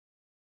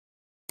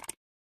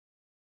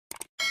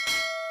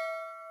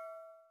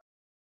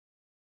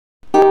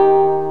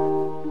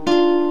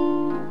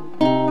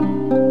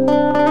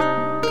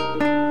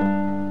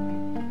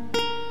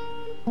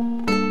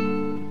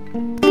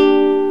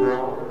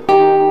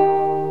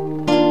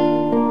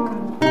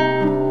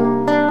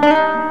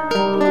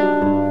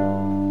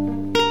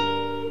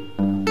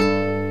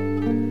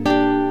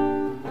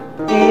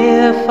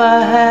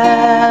I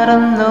had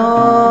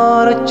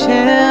another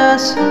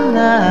chance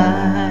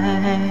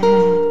tonight,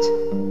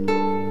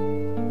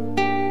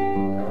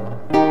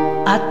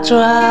 I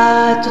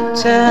tried to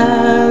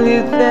tell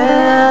you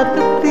that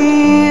the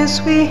things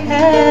we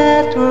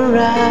had were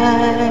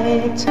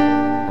right.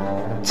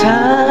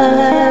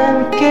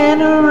 Time can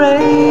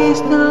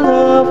erase the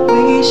love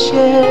we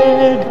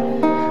shared,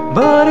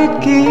 but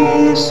it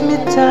gives me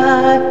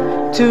time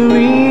to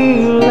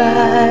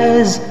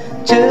realize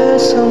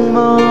just how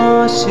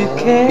much you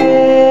care.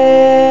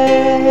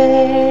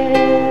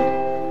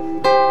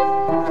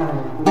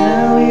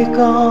 Now you're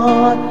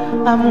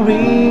gone, I'm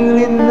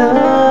really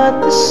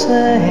not the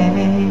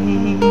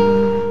same.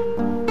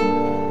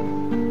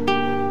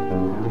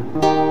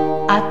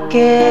 I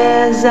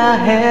guess I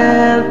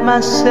held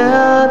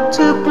myself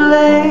to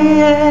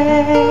blame.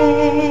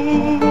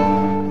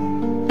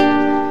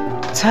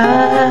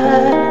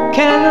 Time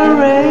can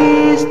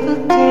erase the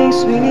things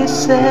we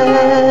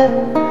said,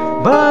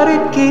 but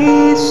it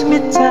gives me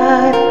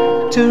time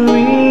to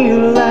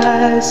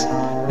realize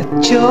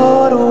that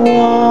you're the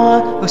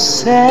one who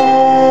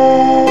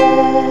said,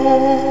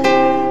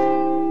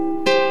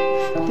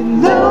 you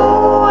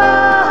know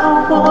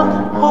I won't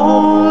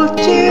hold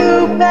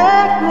you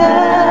back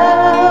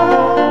now.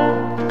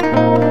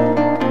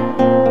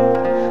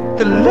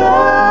 The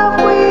love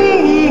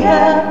we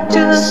have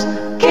just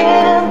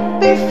can't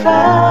be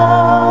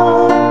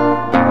found.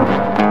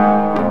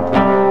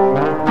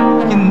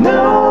 You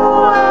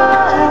know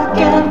I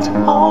can't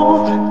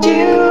hold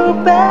you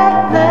back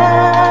now.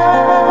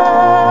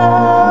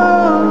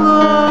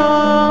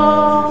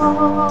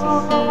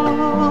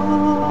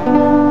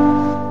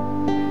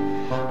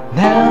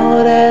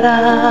 Now that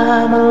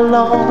I'm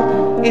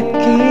alone, it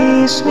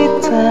gives me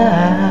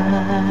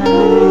time.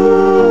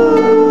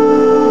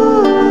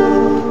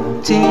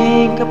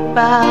 Think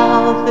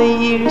about the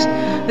years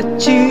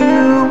that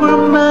you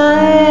were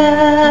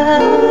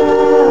mine.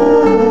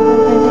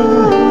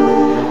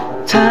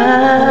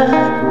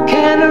 Time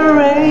can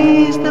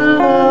erase the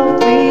love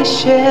we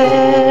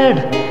shared,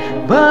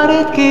 but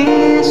it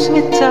gives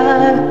me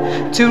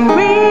time to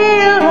realize